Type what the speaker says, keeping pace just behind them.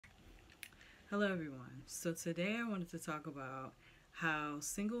Hello, everyone. So, today I wanted to talk about how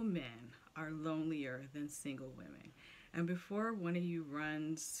single men are lonelier than single women. And before one of you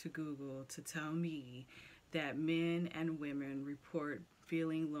runs to Google to tell me that men and women report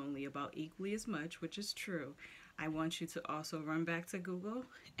feeling lonely about equally as much, which is true, I want you to also run back to Google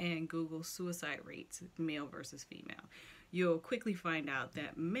and Google suicide rates, male versus female. You'll quickly find out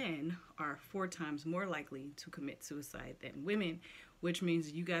that men are 4 times more likely to commit suicide than women, which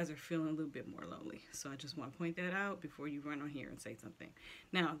means you guys are feeling a little bit more lonely. So I just want to point that out before you run on here and say something.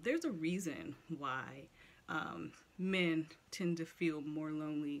 Now, there's a reason why men tend to feel more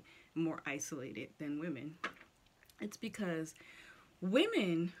lonely, more isolated than women. It's because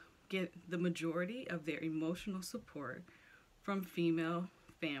women get the majority of their emotional support from female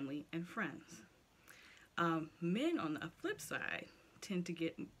family and friends. Men, on the flip side, tend to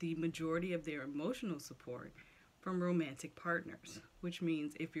get the majority of their emotional support from romantic partners, which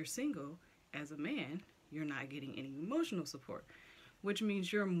means if you're single as a man, you're not getting any emotional support, which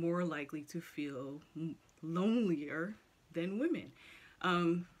means you're more likely to feel lonelier than women.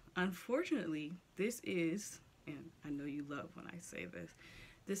 Unfortunately, this is, and I know you love when I say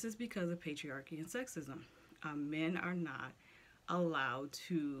this is because of patriarchy and sexism. Men are not allowed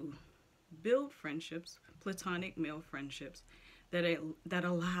to build friendships, platonic male friendships, that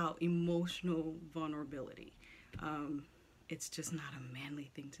allow emotional vulnerability. It's just not a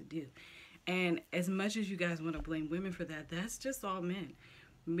manly thing to do. And as much as you guys want to blame women for that, that's just all men.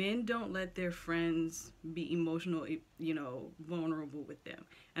 Men don't let their friends be emotional, vulnerable with them.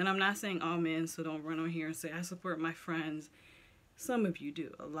 And I'm not saying all men, so don't run on here and say, I support my friends. Some of you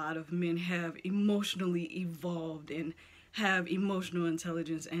do. A lot of men have emotionally evolved and have emotional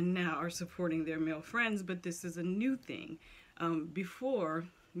intelligence and now are supporting their male friends, but this is a new thing. Before,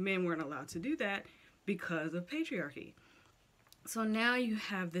 men weren't allowed to do that because of patriarchy. So now you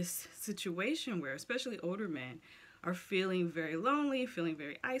have this situation where especially older men are feeling very lonely, feeling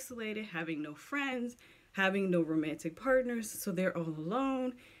very isolated, having no friends, having no romantic partners, so they're all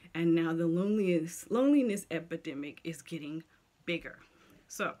alone, and now the loneliness epidemic is getting bigger.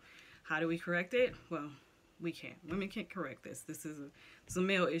 So how do we correct it? Well, we can't. Women can't correct this. This is a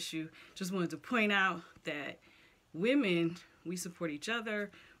male issue. Just wanted to point out that women, we support each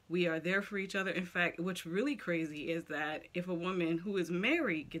other. We are there for each other. In fact, what's really crazy is that if a woman who is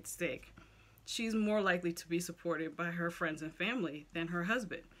married gets sick, she's more likely to be supported by her friends and family than her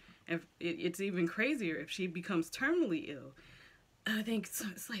husband. And it's even crazier if she becomes terminally ill. I think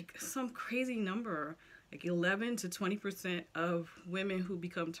it's like some crazy number, like 11 to 20% of women who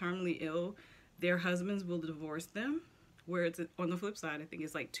become terminally ill, their husbands will divorce them. Whereas on the flip side, I think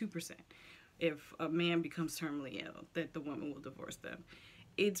it's like 2%. If a man becomes terminally ill, that the woman will divorce them.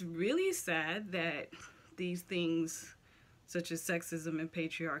 It's really sad that these things, such as sexism and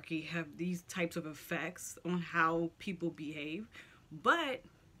patriarchy, have these types of effects on how people behave, but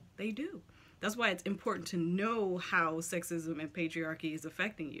they do. That's why it's important to know how sexism and patriarchy is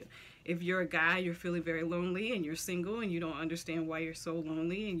affecting you. If you're a guy, you're feeling very lonely and you're single and you don't understand why you're so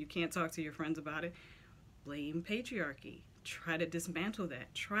lonely and you can't talk to your friends about it, blame patriarchy. Try to dismantle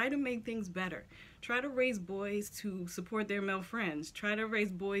that. Try to make things better. Try to raise boys to support their male friends. Try to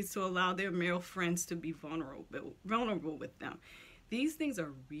raise boys to allow their male friends to be vulnerable with them. These things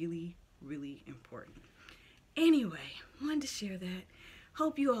are really, really important. Anyway, wanted to share that.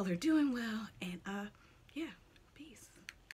 Hope you all are doing well, and yeah.